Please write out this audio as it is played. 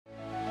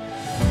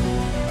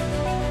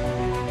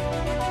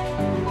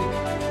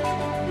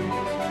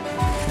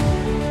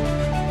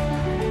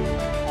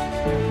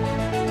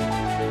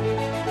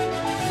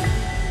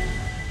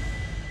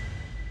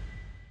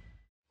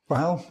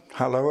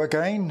Hello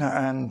again,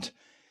 and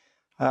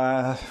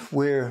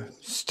we're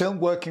still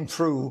working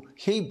through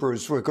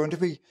Hebrews. We're going to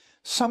be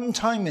some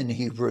time in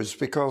Hebrews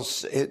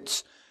because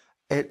it's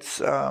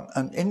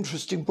an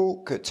interesting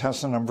book. It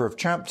has a number of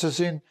chapters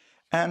in,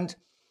 and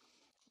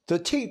the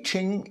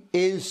teaching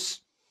is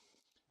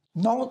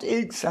not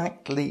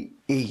exactly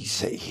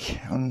easy.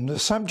 And the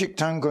subject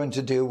I'm going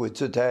to deal with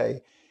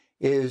today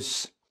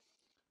is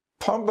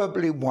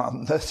probably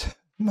one that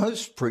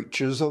most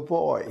preachers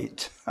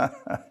avoid.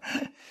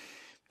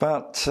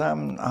 But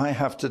I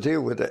have to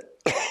deal with it.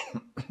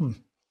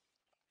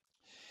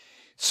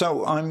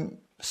 So I'm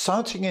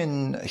starting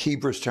in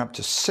Hebrews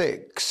chapter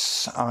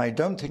 6. I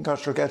don't think I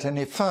shall get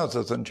any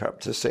further than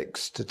chapter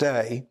 6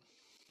 today.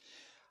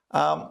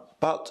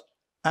 But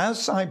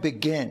as I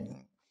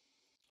begin,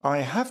 I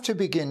have to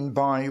begin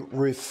by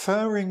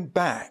referring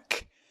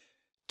back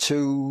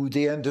to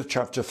the end of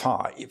chapter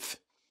 5.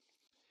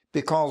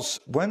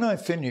 Because when I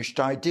finished,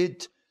 I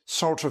did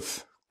sort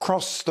of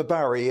cross the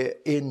barrier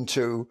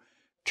into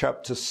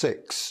chapter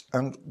 6.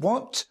 And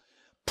what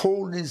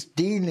Paul is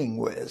dealing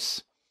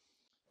with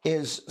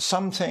is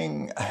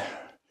something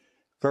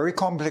very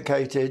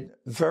complicated,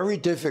 very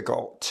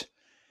difficult.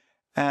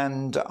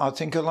 And I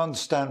think you'll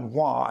understand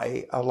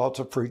why a lot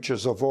of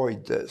preachers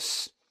avoid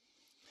this.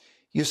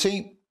 You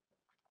see,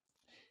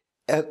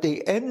 at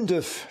the end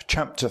of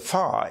chapter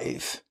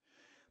 5,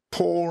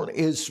 Paul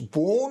is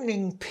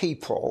warning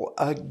people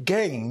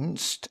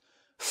against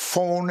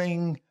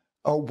falling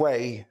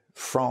away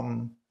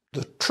from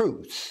the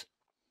truth.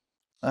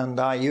 And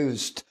I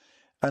used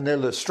an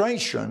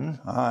illustration,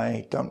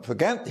 I don't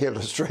forget the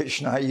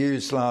illustration I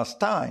used last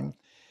time,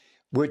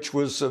 which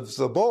was of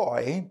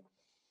the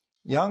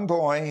young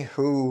boy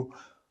who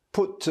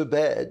put to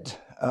bed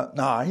at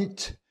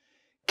night,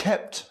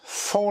 kept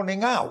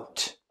falling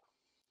out.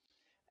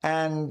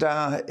 And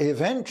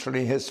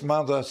eventually his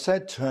mother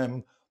said to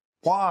him,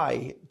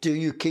 "Why do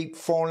you keep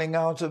falling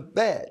out of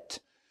bed?"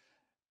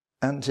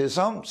 And his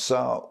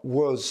answer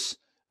was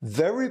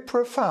very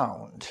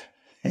profound.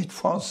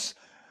 It was,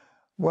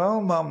 "Well,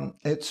 Mum,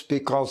 it's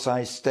because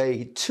I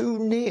stay too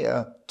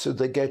near to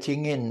the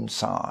getting in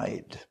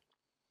side."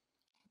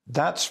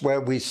 That's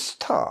where we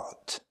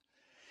start.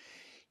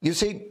 You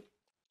see,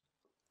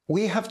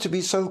 we have to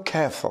be so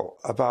careful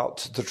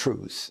about the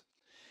truth.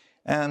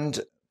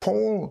 And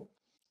Paul,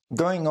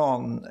 going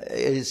on,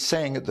 is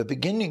saying at the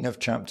beginning of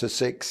chapter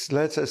 6,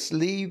 let us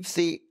leave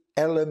the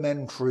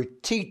elementary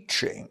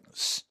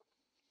teachings.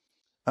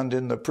 And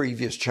in the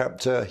previous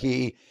chapter,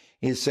 he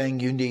is saying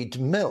you need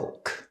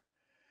milk.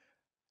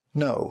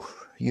 No,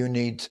 you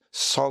need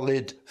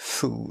solid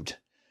food.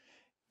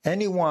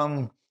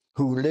 Anyone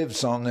who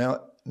lives on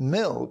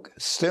milk,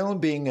 still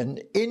being an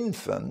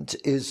infant,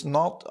 is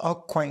not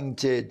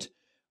acquainted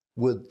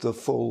with the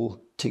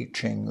full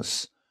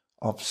teachings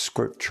of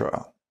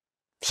Scripture.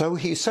 So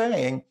he's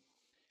saying,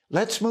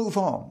 let's move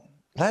on.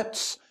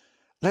 Let's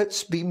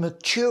be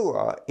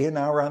mature in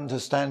our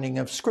understanding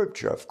of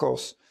Scripture. Of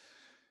course,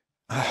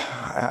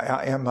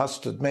 I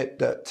must admit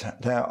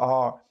that there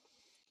are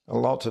a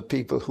lot of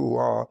people who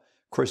are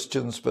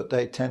Christians, but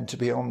they tend to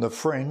be on the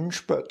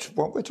fringe. But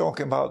what we're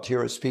talking about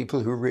here is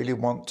people who really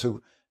want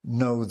to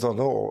know the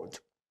Lord.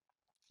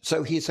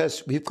 So he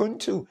says, we're going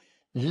to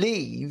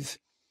leave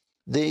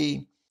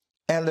the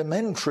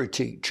elementary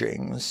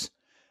teachings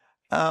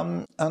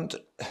and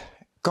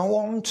go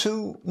on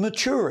to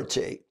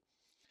maturity,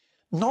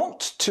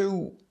 not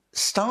to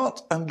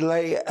start and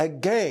lay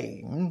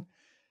again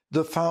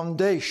the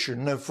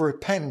foundation of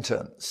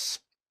repentance.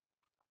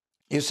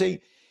 You see,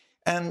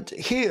 and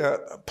here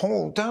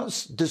Paul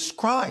does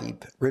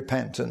describe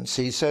repentance.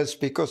 He says,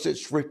 because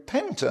it's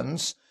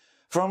repentance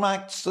from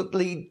acts that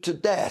lead to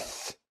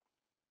death.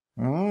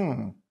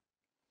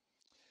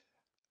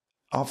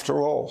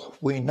 After all,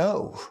 we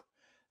know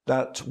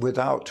that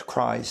without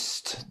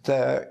Christ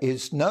there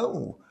is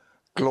no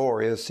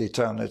glorious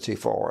eternity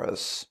for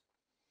us.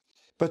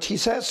 But he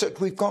says that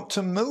we've got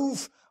to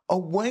move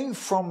away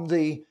from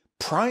the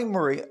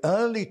primary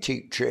early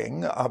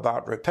teaching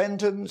about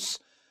repentance,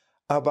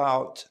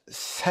 about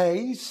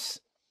faith,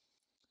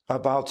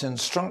 about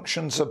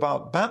instructions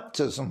about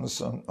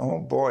baptisms. And oh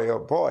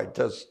boy,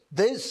 does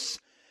this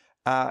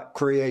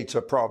create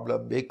a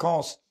problem,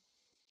 because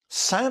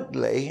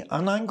sadly,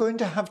 and I'm going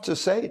to have to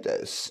say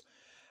this,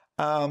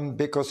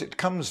 because it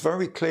comes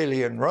very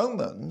clearly in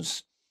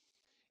Romans,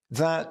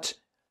 that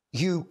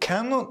you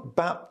cannot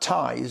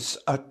baptize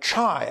a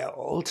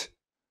child,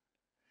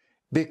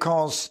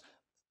 because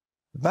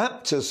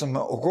baptism,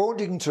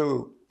 according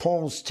to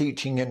Paul's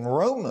teaching in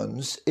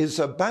Romans, is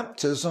a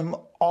baptism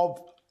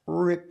of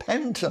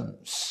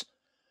repentance.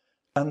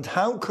 And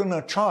how can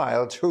a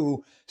child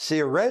who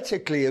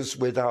theoretically is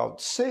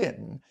without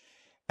sin,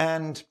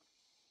 and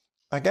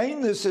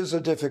again, this is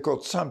a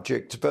difficult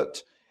subject,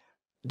 but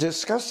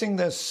discussing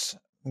this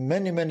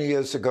many, many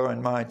years ago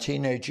in my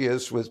teenage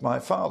years with my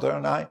father,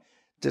 and I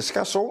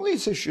discuss all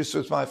these issues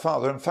with my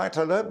father. In fact,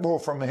 I learned more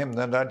from him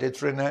than I did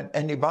from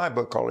any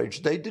Bible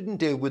college. They didn't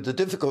deal with the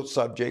difficult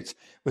subjects.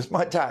 With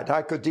my dad,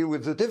 I could deal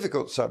with the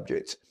difficult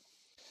subjects,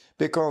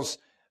 because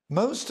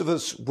most of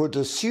us would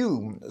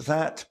assume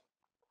that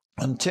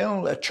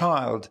until a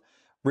child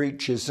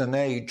reaches an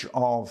age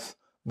of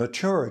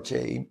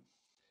maturity,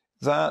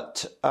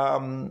 that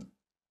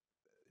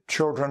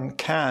children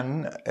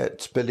can,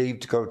 it's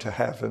believed, go to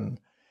heaven,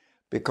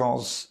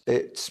 because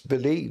it's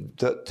believed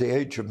that the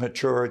age of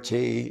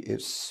maturity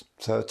is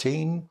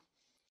 13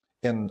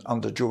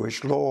 under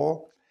Jewish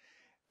law.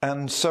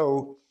 And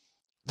so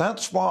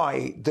that's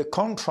why the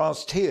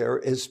contrast here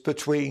is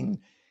between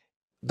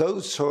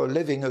those who are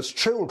living as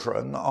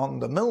children on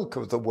the milk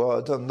of the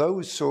word and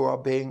those who are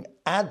being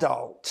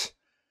adult.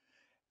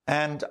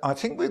 And I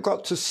think we've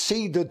got to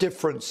see the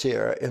difference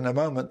here. In a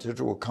moment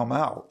it will come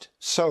out.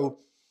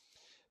 So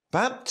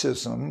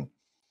baptism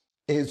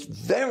is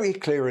very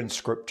clear in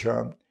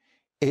Scripture.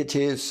 It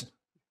is,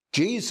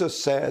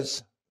 Jesus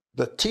says,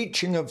 the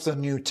teaching of the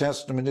New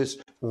Testament is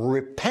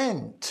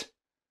repent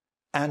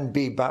and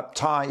be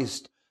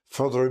baptized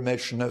for the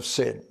remission of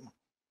sin.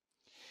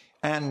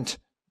 And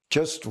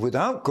just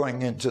without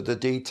going into the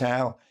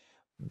detail,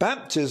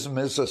 baptism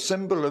is a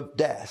symbol of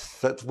death,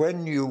 that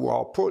when you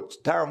are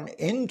put down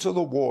into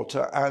the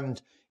water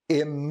and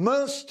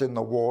immersed in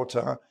the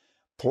water,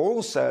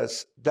 Paul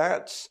says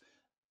that's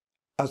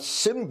a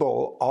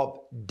symbol of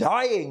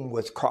dying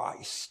with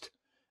Christ.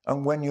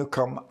 And when you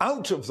come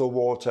out of the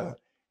water,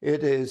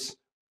 it is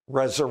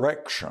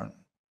resurrection.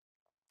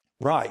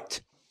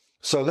 Right.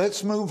 So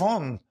let's move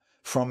on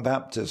from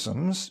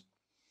baptisms.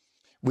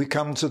 We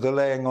come to the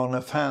laying on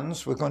of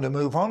hands. We're going to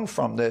move on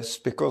from this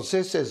because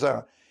this is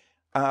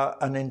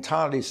an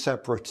entirely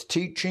separate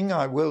teaching.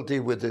 I will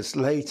deal with this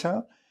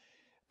later.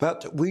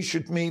 But we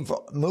should move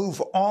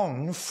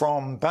on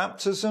from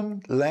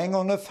baptism, laying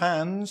on of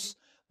hands,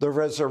 the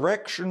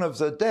resurrection of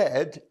the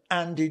dead,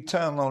 and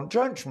eternal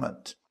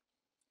judgment.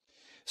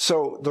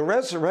 So the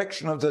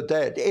resurrection of the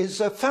dead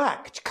is a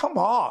fact. Come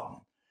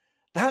on.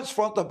 That's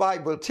what the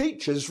Bible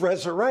teaches,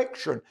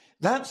 resurrection.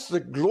 That's the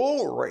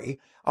glory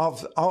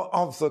of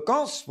the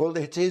gospel.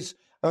 It is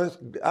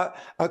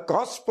a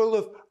gospel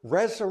of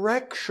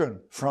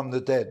resurrection from the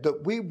dead,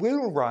 that we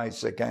will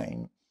rise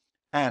again.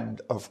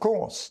 And, of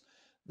course,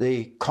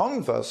 the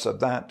converse of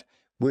that,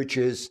 which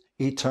is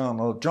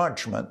eternal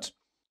judgment,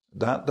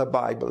 that the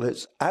Bible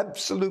is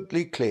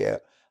absolutely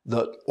clear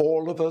that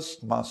all of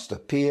us must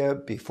appear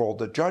before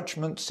the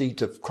judgment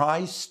seat of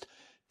Christ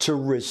to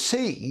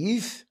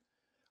receive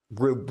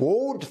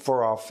reward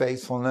for our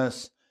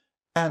faithfulness.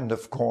 And,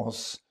 of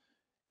course,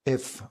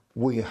 if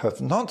we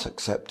have not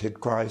accepted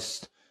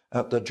Christ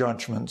at the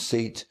judgment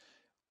seat,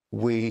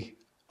 we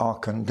are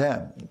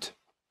condemned.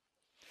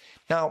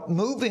 Now,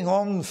 moving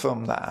on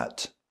from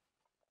that,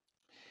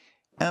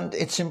 and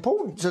it's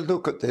important to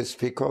look at this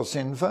because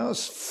in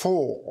verse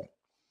 4,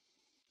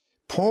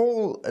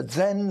 Paul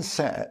then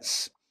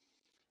says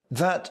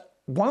that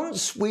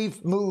once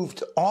we've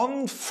moved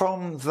on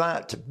from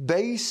that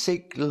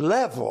basic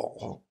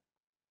level,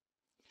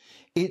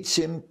 it's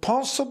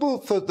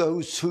impossible for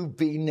those who've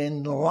been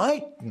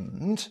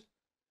enlightened,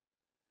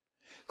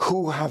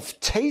 who have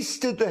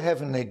tasted the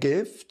heavenly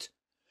gift,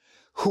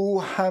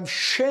 who have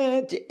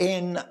shared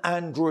in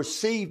and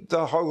received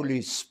the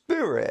Holy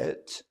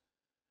Spirit,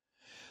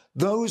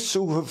 those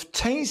who have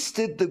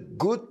tasted the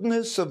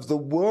goodness of the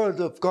Word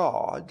of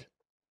God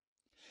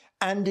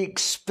and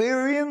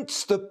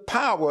experienced the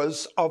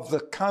powers of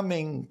the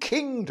coming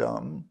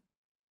kingdom,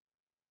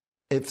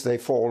 if they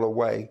fall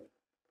away,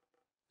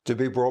 to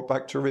be brought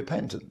back to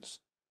repentance.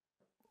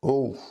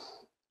 Oh,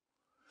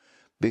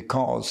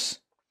 because,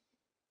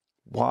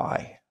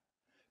 why?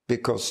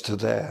 Because to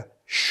their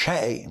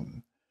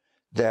shame,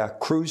 they're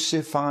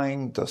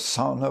crucifying the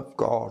Son of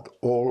God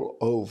all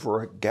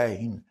over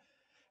again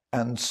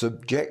and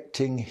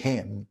subjecting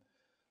him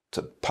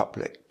to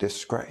public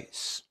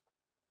disgrace.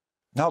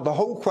 Now, the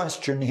whole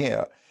question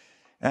here,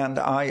 and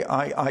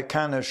I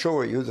can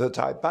assure you that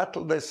I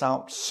battled this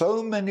out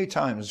so many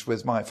times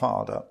with my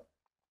father,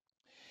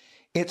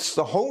 it's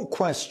the whole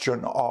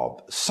question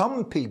of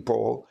some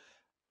people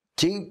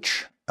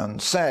teach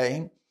and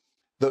say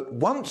that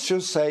once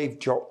you're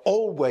saved, you're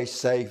always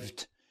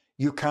saved.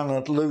 You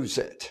cannot lose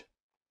it.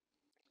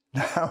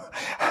 Now,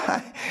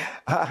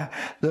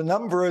 the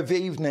number of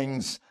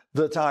evenings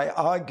that I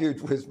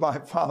argued with my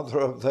father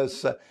of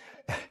this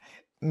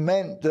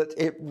meant that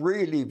it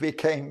really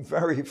became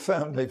very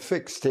firmly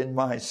fixed in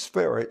my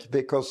spirit,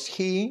 because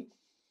he,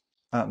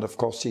 and of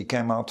course he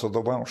came out of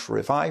the Welsh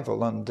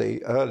revival and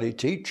the early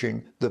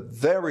teaching, the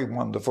very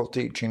wonderful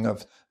teaching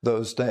of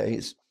those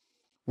days,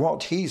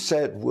 what he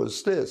said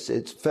was this: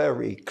 it's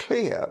very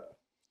clear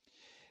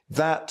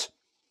that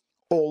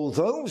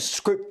although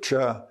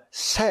Scripture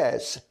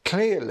says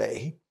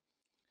clearly,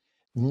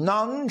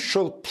 none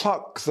shall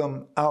pluck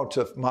them out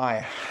of my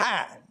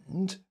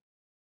hand,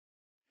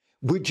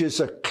 which is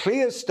a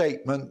clear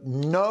statement,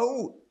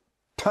 no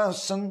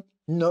person,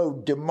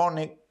 no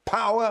demonic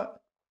power,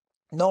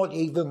 not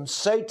even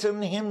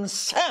Satan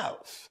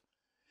himself,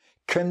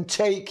 can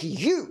take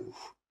you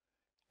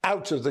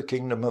out of the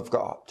kingdom of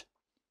God.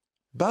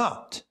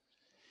 But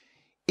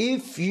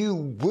if you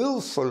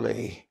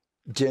willfully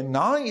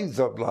deny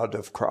the blood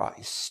of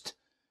Christ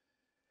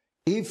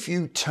if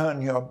you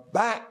turn your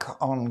back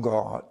on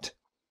God,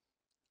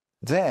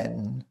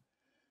 then,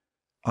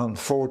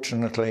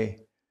 unfortunately,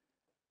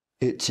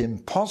 it's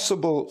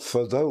impossible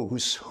for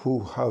those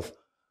who have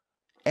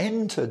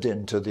entered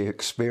into the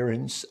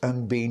experience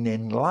and been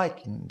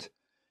enlightened,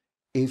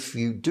 if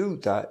you do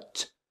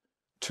that,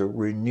 to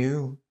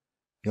renew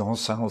your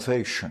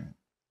salvation.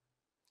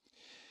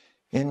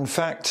 In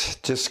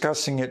fact,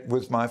 discussing it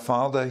with my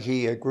father,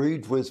 he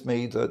agreed with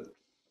me that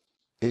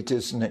it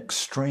is an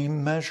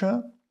extreme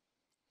measure.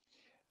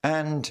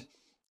 And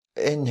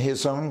in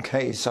his own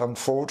case,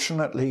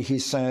 unfortunately, he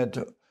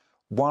said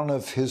one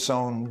of his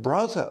own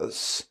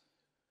brothers,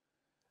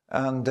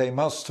 and they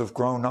must have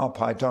grown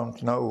up, I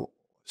don't know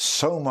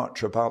so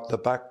much about the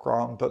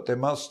background, but they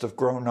must have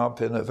grown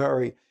up in a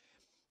very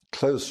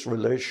close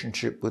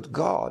relationship with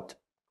God.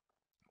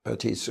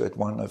 But he said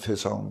one of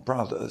his own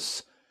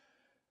brothers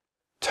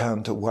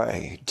turned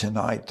away,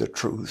 denied the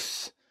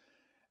truth,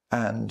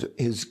 and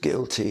is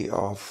guilty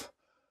of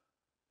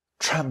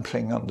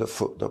trampling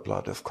underfoot the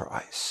blood of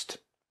Christ.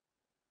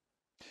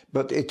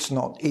 But it's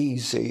not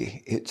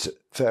easy. It's a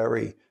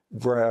very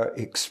rare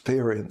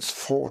experience,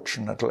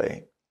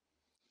 fortunately.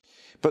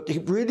 But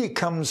it really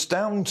comes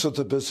down to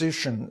the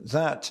position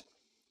that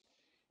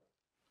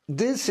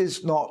this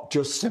is not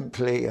just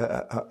simply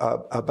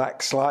a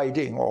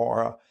backsliding,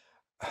 or,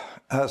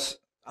 as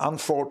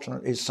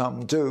unfortunately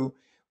some do,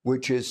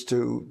 which is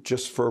to,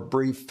 just for a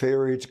brief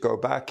period, go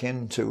back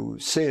into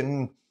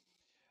sin.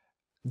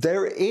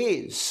 There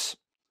is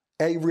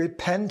a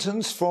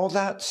repentance for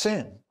that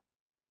sin,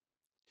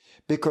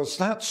 because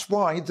that's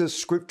why the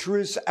scripture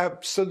is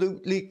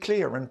absolutely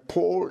clear, and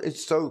Paul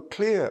is so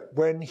clear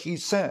when he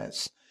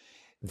says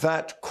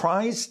that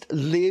Christ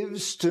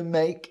lives to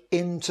make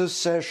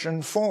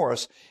intercession for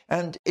us.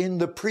 And in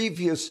the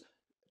previous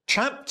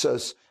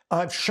chapters,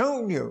 I've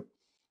shown you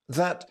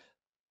that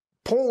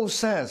Paul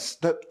says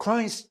that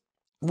Christ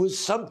was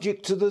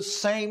subject to the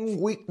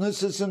same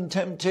weaknesses and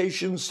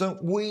temptations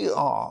that we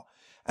are.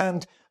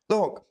 And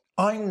look,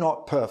 I'm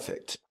not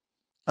perfect.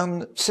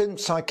 And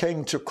since I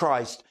came to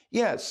Christ,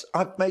 yes,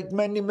 I've made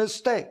many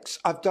mistakes.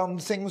 I've done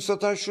things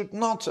that I should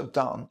not have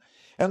done.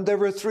 And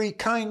there are three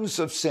kinds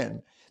of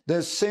sin.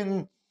 There's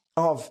sin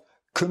of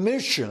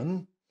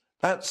commission,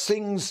 that's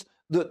things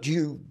that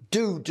you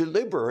do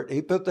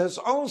deliberately, but there's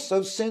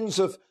also sins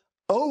of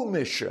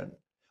omission,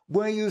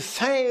 where you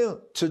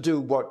fail to do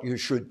what you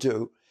should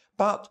do.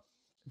 But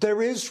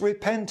there is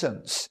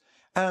repentance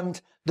and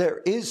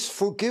there is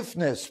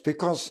forgiveness,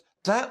 because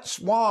that's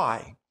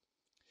why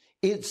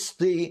it's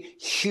the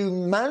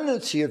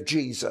humanity of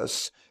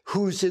Jesus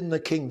who's in the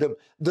kingdom,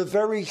 the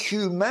very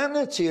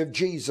humanity of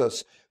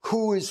Jesus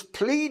who is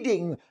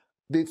pleading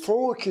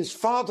before his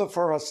Father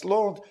for us.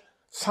 Lord,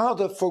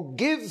 Father,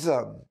 forgive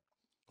them.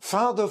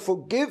 Father,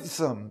 forgive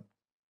them.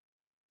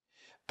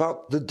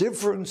 But the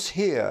difference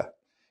here,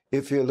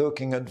 if you're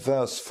looking at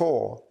verse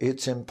 4,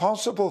 it's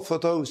impossible for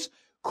those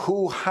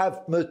who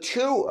have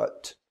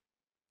matured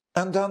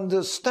and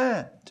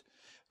understand,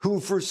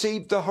 who've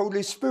received the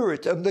Holy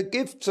Spirit and the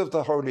gifts of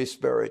the Holy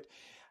Spirit.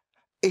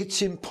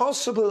 It's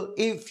impossible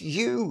if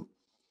you,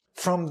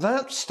 from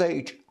that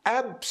stage,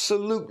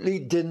 absolutely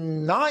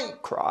deny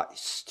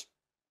Christ.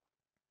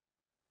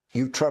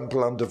 You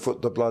trample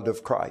underfoot the blood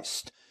of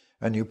Christ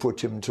and you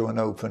put him to an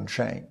open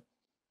shame.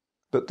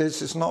 But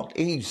this is not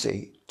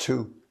easy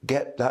to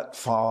get that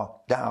far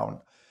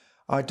down.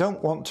 I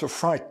don't want to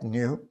frighten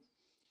you.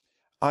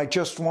 I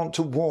just want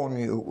to warn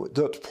you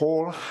that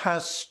Paul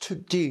has to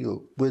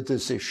deal with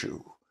this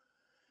issue,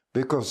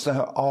 because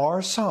there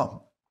are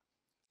some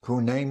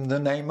who name the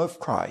name of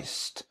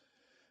Christ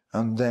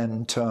and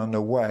then turn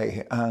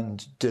away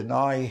and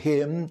deny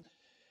him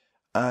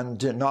and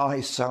deny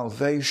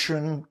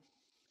salvation.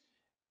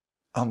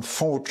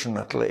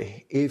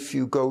 Unfortunately, if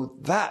you go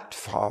that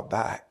far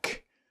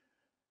back,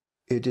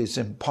 it is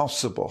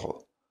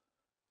impossible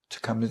to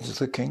come into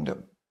the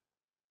kingdom.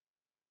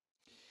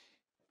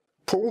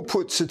 Paul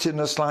puts it in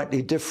a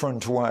slightly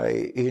different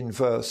way in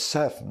verse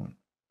 7,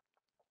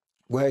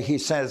 where he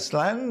says,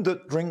 land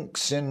that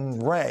drinks in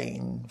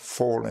rain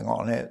falling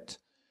on it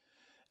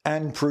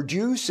and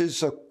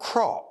produces a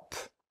crop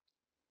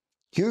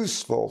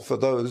useful for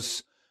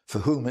those for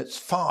whom it's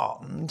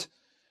farmed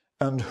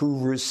and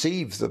who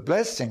receive the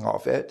blessing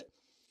of it,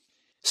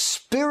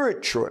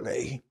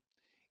 spiritually,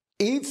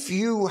 if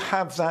you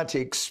have that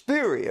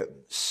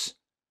experience,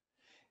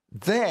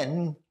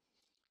 then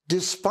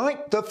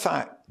despite the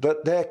fact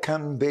that there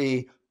can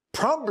be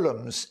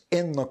problems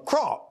in the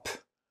crop,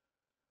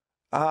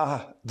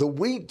 the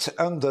wheat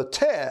and the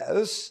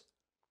tares,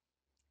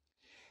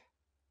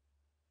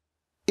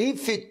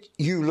 if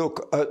you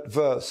look at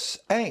verse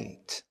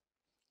 8,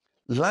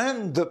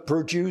 land that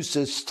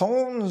produces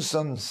thorns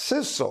and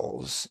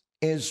thistles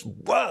is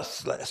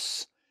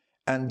worthless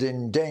and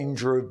in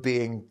danger of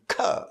being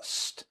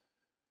cursed,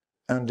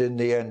 and in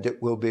the end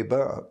it will be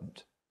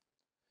burned.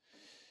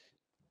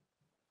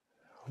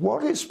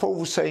 What is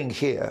Paul saying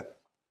here?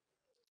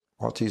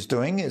 What he's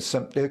doing is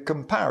simply a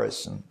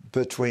comparison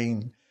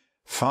between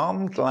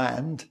farmed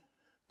land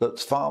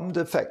that's farmed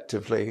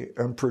effectively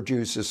and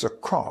produces a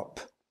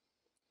crop,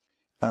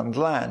 and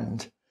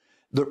land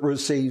that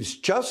receives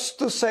just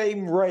the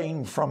same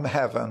rain from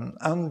heaven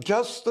and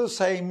just the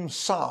same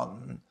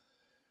sun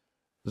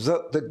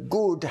that the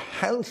good,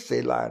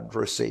 healthy land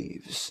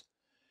receives.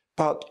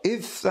 But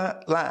if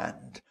that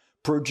land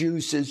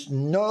produces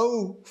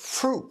no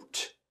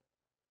fruit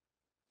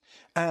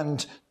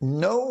and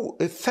no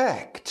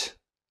effect,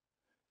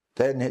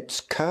 then it's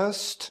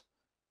cursed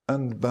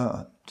and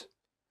burned.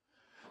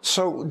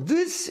 So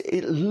this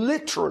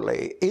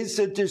literally is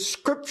a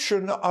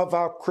description of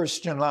our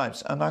Christian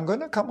lives. And I'm going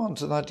to come on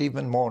to that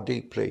even more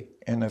deeply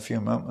in a few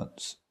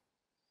moments.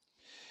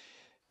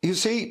 You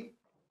see,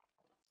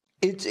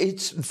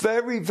 it's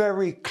very,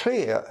 very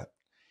clear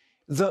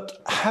that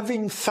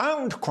having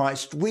found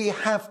Christ, we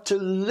have to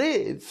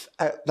live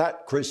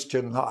that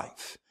Christian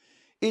life.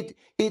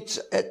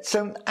 It's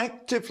an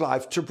active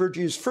life to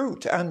produce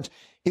fruit. And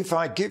if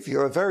I give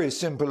you a very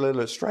simple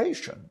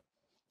illustration,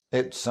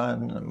 it's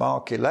in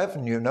Mark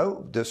 11, you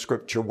know, the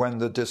scripture, when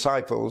the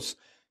disciples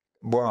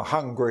were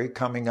hungry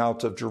coming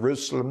out of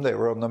Jerusalem. They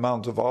were on the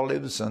Mount of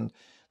Olives and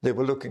they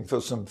were looking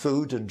for some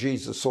food, and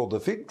Jesus saw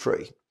the fig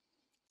tree.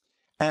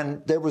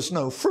 And there was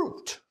no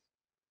fruit,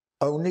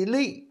 only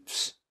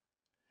leaves.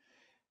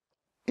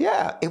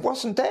 Yeah, it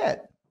wasn't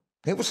dead.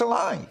 It was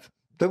alive.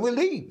 There were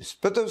leaves,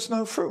 but there was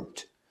no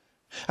fruit.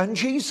 And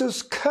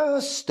Jesus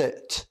cursed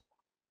it,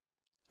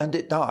 and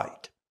it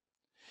died.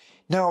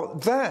 Now,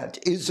 that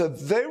is a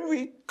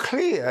very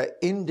clear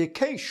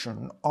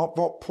indication of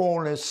what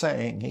Paul is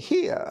saying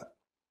here,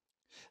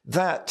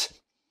 that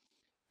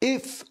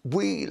if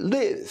we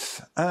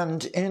live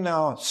and in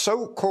our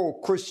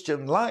so-called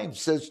Christian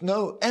lives there's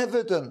no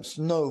evidence,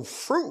 no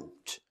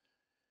fruit,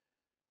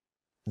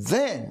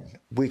 then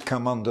we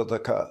come under the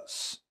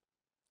curse.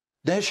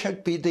 There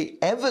should be the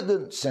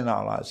evidence in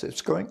our lives.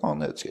 It's going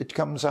on, it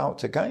comes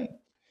out again.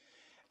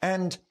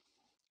 And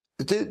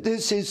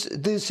this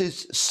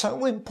is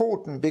so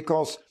important,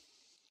 because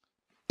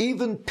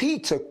even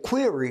Peter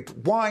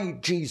queried why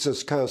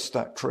Jesus cursed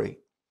that tree.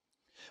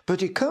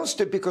 But he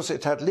cursed it because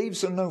it had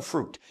leaves and no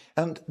fruit.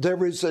 And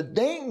there is a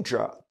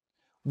danger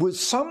with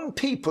some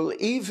people,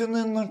 even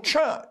in the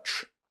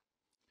church,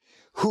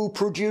 who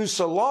produce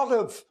a lot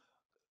of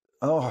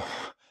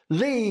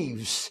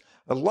leaves,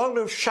 a lot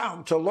of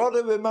shout, a lot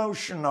of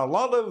emotion, a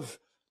lot of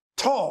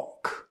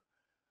talk,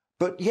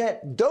 but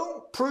yet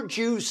don't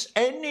produce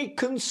any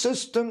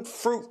consistent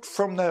fruit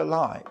from their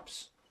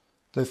lives.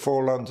 They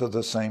fall under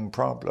the same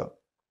problem.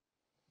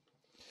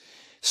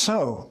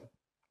 So,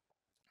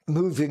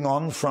 moving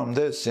on from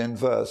this in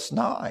verse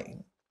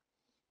 9,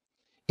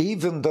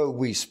 even though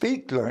we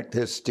speak like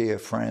this, dear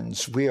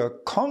friends, we are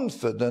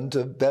confident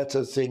of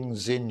better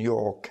things in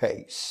your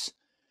case.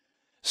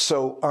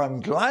 So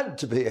I'm glad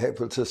to be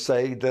able to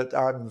say that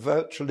I'm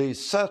virtually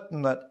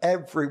certain that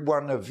every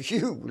one of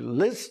you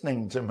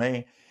listening to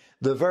me,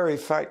 the very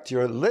fact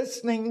you're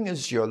listening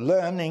is you're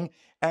learning,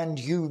 and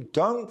you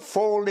don't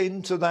fall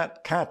into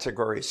that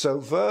category. So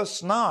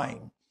verse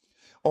 9,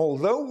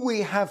 although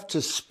we have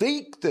to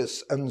speak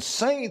this and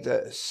say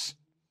this,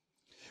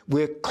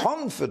 we're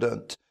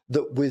confident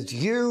that with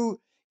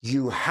you,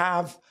 you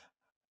have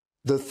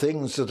the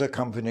things that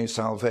accompany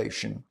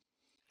salvation.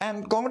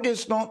 And God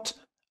is not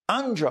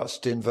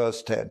unjust in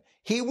verse 10.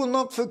 He will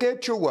not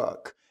forget your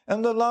work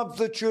and the love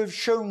that you have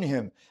shown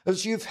him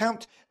as you've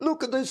helped.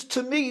 Look at this.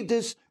 To me,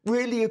 this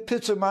really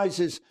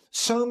epitomizes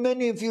so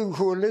many of you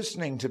who are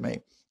listening to me.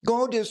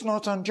 God is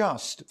not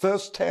unjust.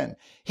 Verse 10,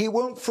 he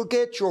won't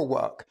forget your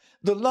work,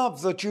 the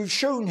love that you've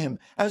shown him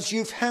as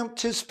you've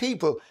helped his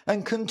people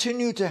and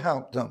continue to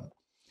help them.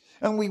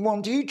 And we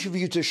want each of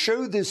you to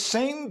show this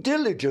same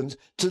diligence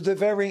to the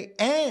very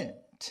end.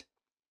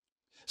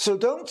 So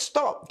don't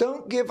stop,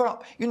 don't give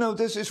up. You know,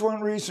 this is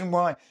one reason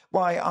why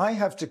I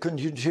have to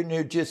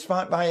continue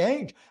despite my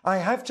age. I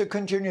have to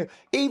continue.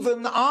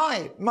 Even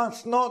I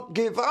must not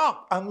give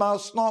up. I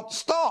must not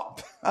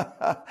stop.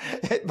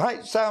 It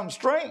might sound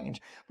strange,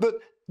 but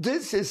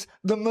this is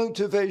the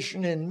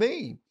motivation in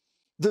me,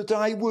 that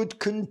I would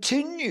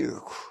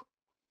continue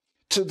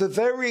to the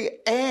very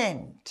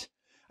end.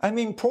 I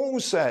mean, Paul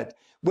said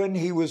when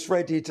he was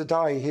ready to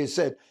die, he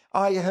said,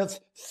 I have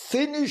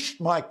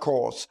finished my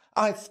course.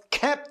 I've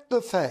kept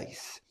the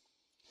faith.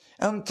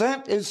 And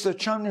that is the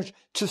challenge,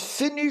 to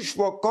finish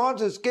what God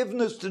has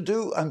given us to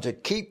do and to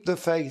keep the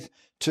faith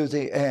to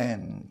the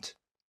end,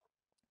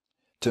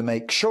 to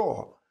make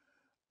sure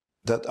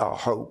that our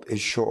hope is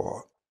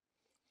sure.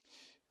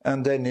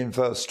 And then in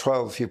verse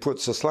 12, he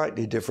puts a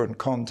slightly different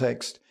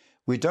context.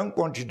 We don't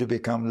want you to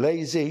become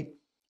lazy,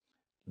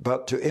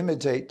 but to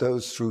imitate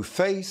those through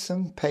faith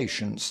and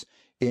patience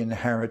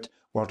inherit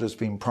what has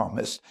been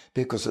promised.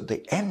 Because at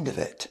the end of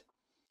it,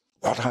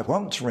 what I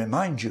want to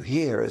remind you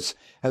here is,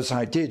 as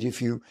I did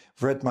if you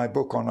read my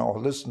book on or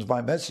listened to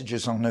my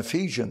messages on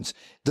Ephesians,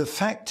 the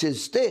fact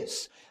is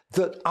this,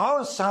 that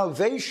our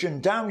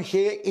salvation down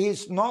here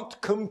is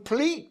not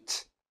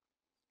complete.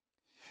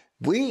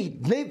 We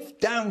live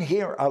down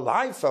here a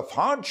life of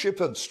hardship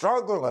and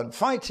struggle and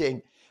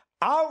fighting,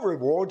 Our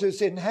reward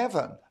is in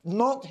heaven,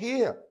 not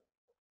here.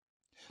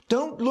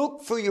 Don't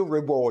look for your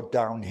reward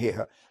down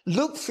here.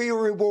 Look for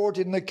your reward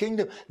in the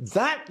kingdom.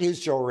 That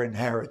is your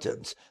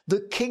inheritance.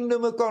 The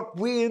kingdom of God.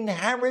 We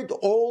inherit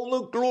all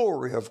the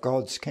glory of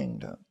God's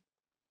kingdom.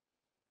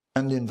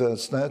 And in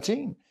verse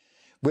 13,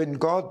 when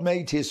God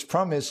made his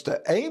promise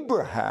to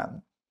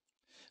Abraham,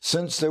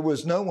 since there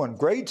was no one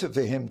greater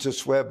for him to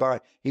swear by,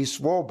 he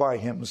swore by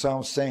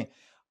himself, saying,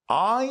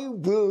 I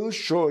will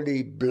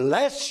surely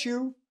bless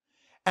you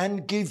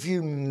and give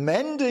you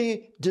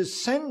many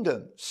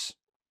descendants.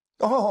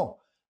 Oh,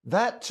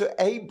 that to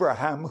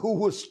Abraham, who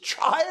was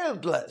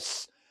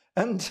childless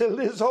until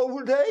his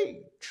old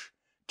age.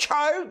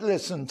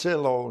 Childless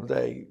until old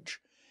age.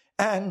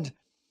 And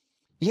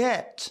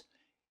yet,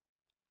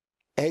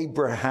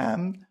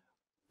 Abraham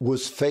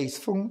was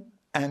faithful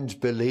and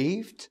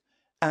believed,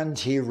 and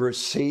he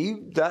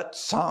received that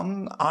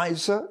son,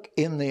 Isaac,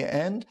 in the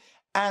end,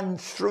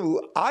 and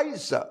through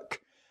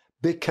Isaac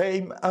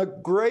became a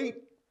great,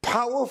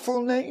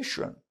 powerful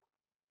nation.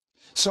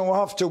 So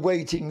after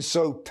waiting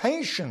so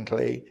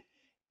patiently,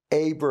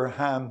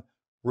 Abraham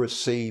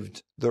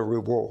received the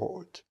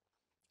reward.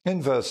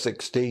 In verse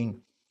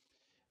 16,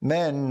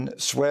 men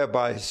swear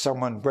by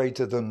someone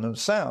greater than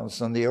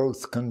themselves, and the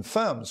oath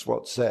confirms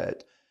what's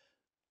said,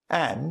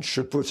 and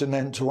should put an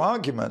end to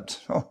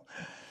argument.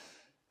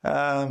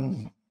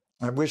 I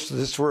wish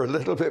this were a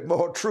little bit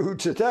more true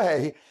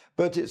today,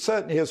 but it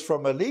certainly is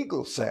from a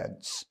legal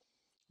sense,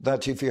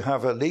 that if you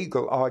have a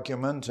legal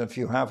argument, if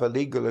you have a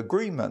legal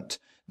agreement,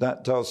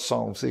 that does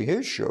solve the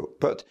issue.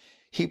 But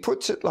he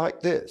puts it like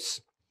this: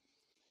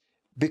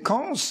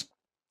 because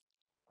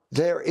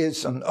there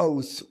is an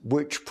oath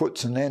which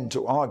puts an end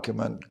to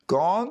argument,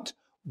 God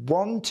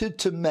wanted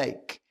to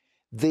make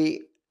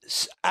the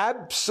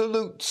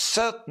absolute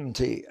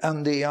certainty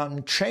and the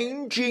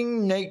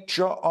unchanging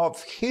nature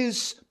of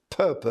his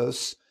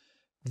purpose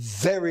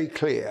very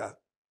clear.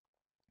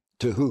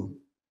 To whom?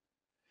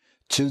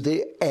 To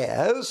the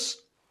heirs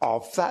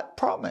of that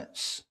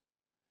promise.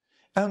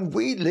 And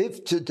we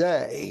live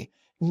today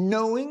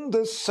knowing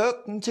the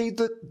certainty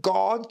that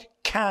God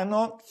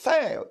cannot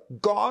fail.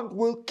 God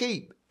will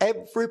keep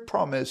every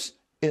promise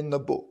in the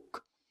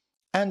book.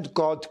 And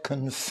God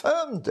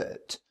confirmed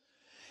it.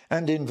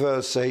 And in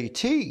verse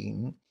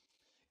 18,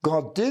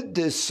 God did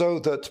this so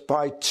that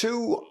by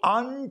two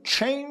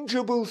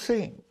unchangeable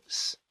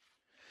things,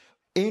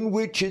 in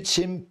which it's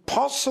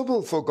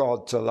impossible for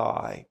God to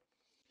lie,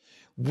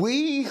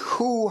 we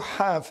who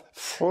have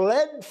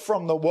fled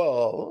from the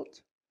world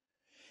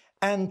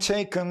and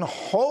taken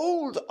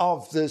hold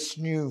of this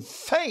new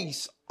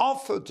faith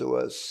offered to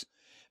us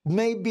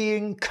may be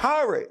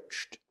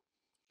encouraged.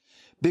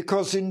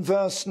 Because in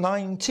verse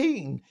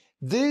 19,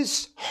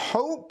 this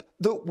hope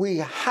that we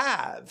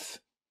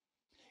have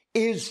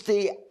is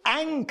the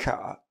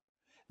anchor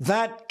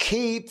that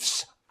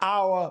keeps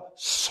our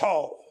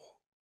soul.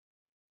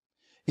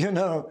 You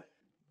know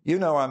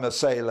I'm a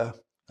sailor,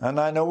 and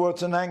I know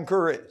what an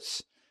anchor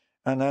is,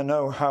 and I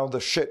know how the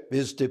ship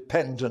is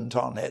dependent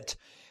on it.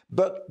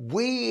 But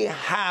we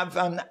have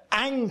an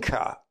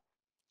anchor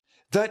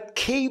that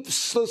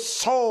keeps the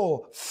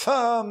soul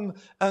firm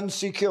and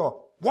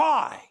secure.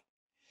 Why?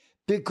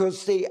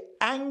 Because the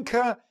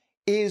anchor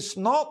is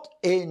not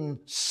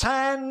in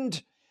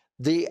sand.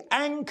 The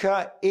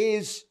anchor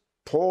is,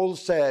 Paul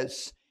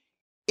says,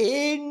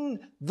 in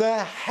the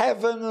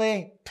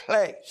heavenly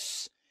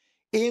place,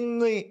 in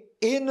the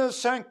inner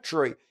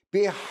sanctuary,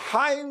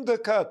 behind the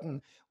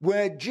curtain,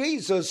 where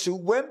Jesus, who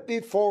went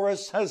before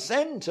us, has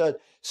entered.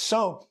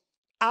 So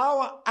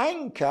our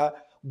anchor,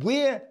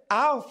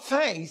 our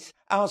faith,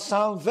 our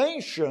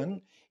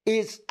salvation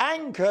is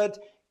anchored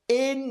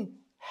in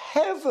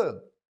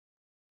heaven.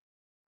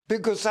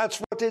 Because that's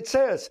what it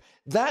says.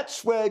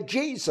 That's where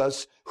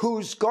Jesus,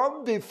 who's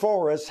gone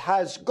before us,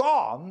 has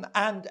gone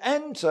and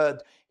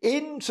entered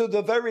into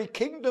the very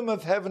kingdom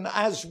of heaven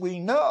as we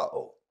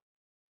know.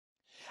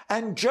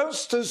 And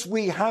just as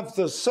we have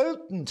the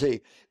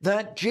certainty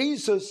that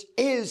Jesus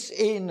is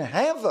in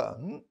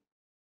heaven,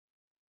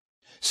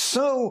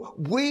 so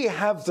we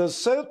have the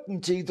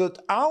certainty that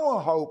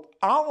our hope,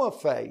 our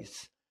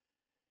faith,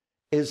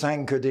 is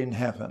anchored in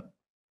heaven.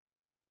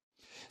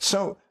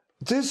 So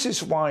this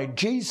is why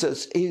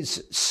Jesus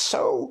is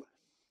so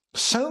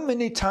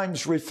many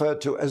times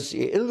referred to as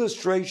the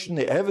illustration,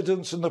 the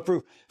evidence, and the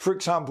proof. For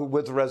example,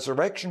 with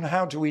resurrection,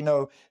 how do we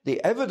know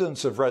the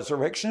evidence of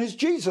resurrection is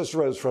Jesus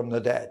rose from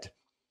the dead?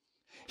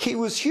 He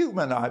was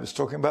human. I was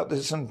talking about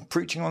this and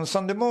preaching on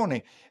Sunday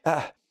morning.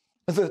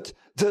 That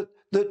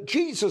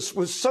Jesus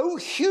was so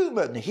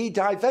human, he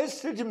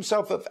divested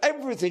himself of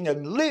everything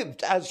and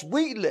lived as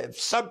we live,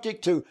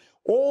 subject to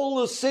all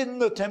the sin,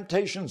 the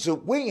temptations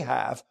that we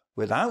have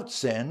without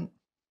sin.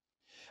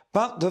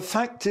 But the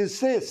fact is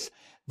this,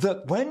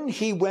 that when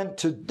he went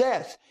to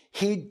death,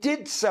 he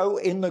did so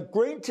in the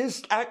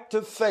greatest act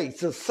of faith.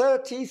 The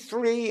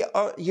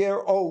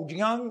 33-year-old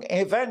young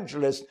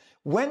evangelist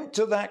went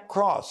to that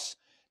cross,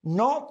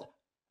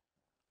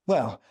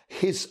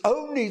 his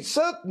only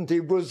certainty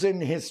was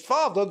in his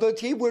Father that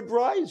he would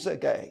rise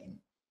again.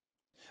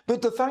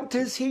 But the fact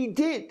is he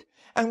did,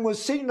 and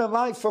was seen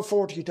alive for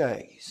 40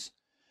 days.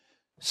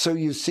 So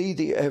you see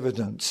the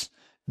evidence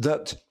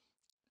that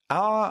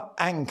our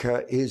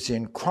anchor is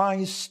in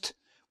Christ,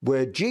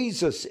 where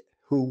Jesus,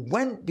 who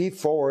went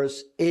before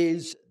us,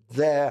 is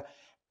there,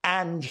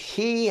 and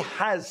he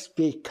has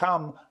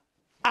become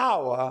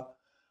our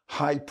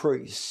high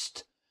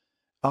priest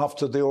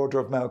after the order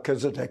of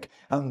Melchizedek.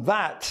 And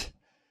that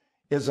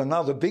is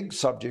another big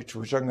subject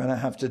which I'm going to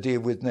have to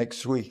deal with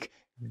next week.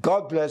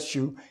 God bless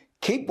you.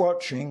 Keep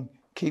watching,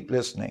 keep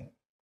listening.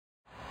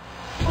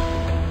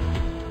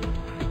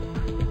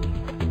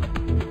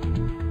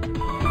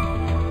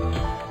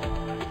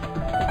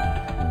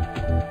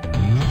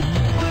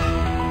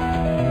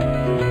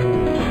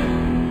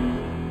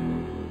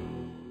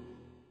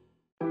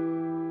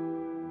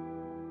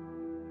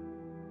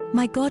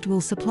 My God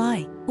will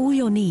supply all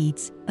your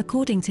needs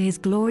according to his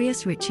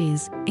glorious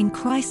riches in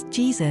Christ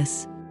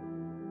Jesus.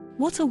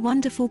 What a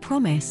wonderful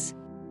promise!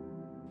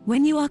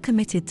 When you are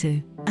committed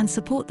to and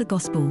support the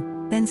gospel,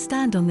 then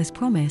stand on this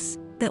promise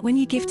that when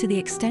you give to the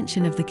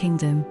extension of the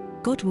kingdom,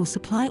 God will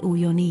supply all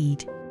your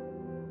need.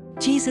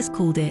 Jesus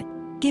called it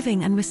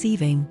giving and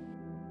receiving.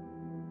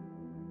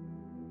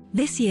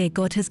 This year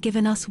God has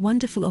given us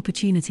wonderful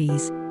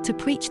opportunities to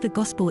preach the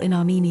gospel in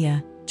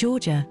Armenia,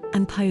 Georgia,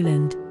 and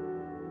Poland.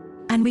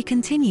 And we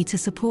continue to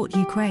support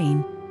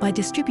Ukraine by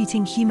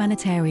distributing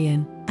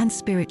humanitarian and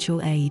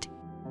spiritual aid.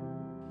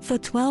 For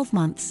 12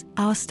 months,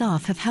 our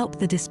staff have helped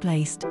the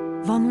displaced,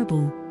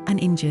 vulnerable, and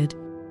injured,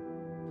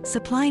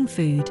 supplying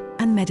food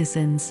and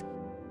medicines.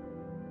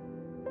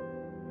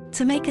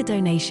 To make a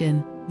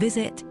donation,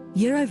 visit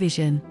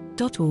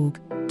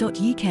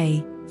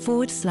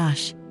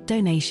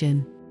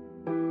eurovision.org.uk/donation.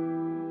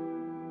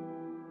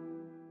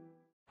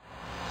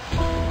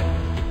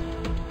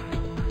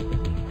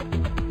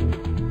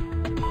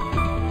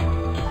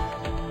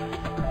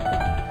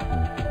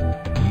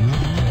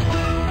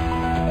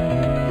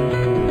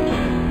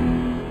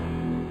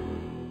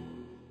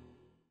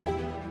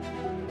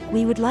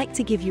 We would like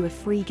to give you a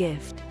free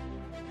gift.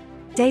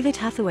 David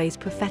Hathaway's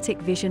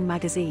Prophetic Vision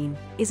magazine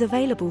is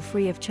available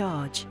free of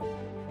charge.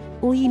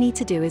 All you need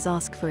to do is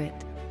ask for it.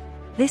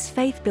 This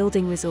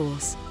faith-building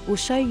resource will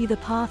show you the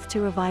path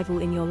to revival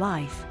in your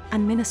life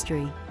and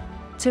ministry.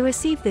 To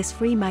receive this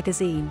free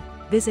magazine,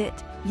 visit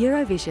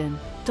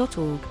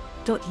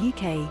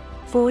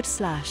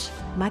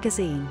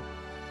eurovision.org.uk/magazine.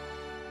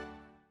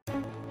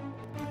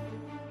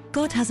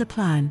 God has a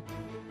plan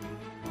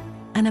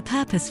and a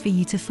purpose for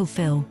you to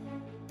fulfill.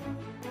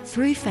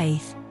 Through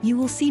faith, you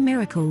will see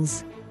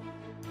miracles,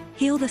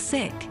 heal the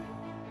sick,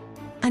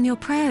 and your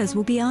prayers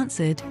will be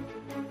answered.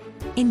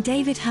 In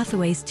David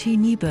Hathaway's 2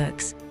 new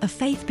books, A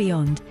Faith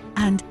Beyond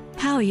and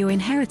Power Your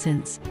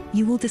Inheritance,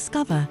 you will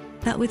discover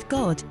that with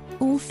God,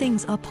 all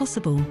things are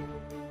possible.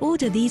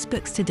 Order these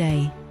books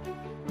today.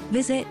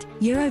 Visit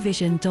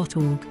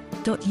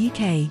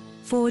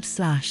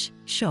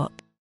eurovision.org.uk/shop.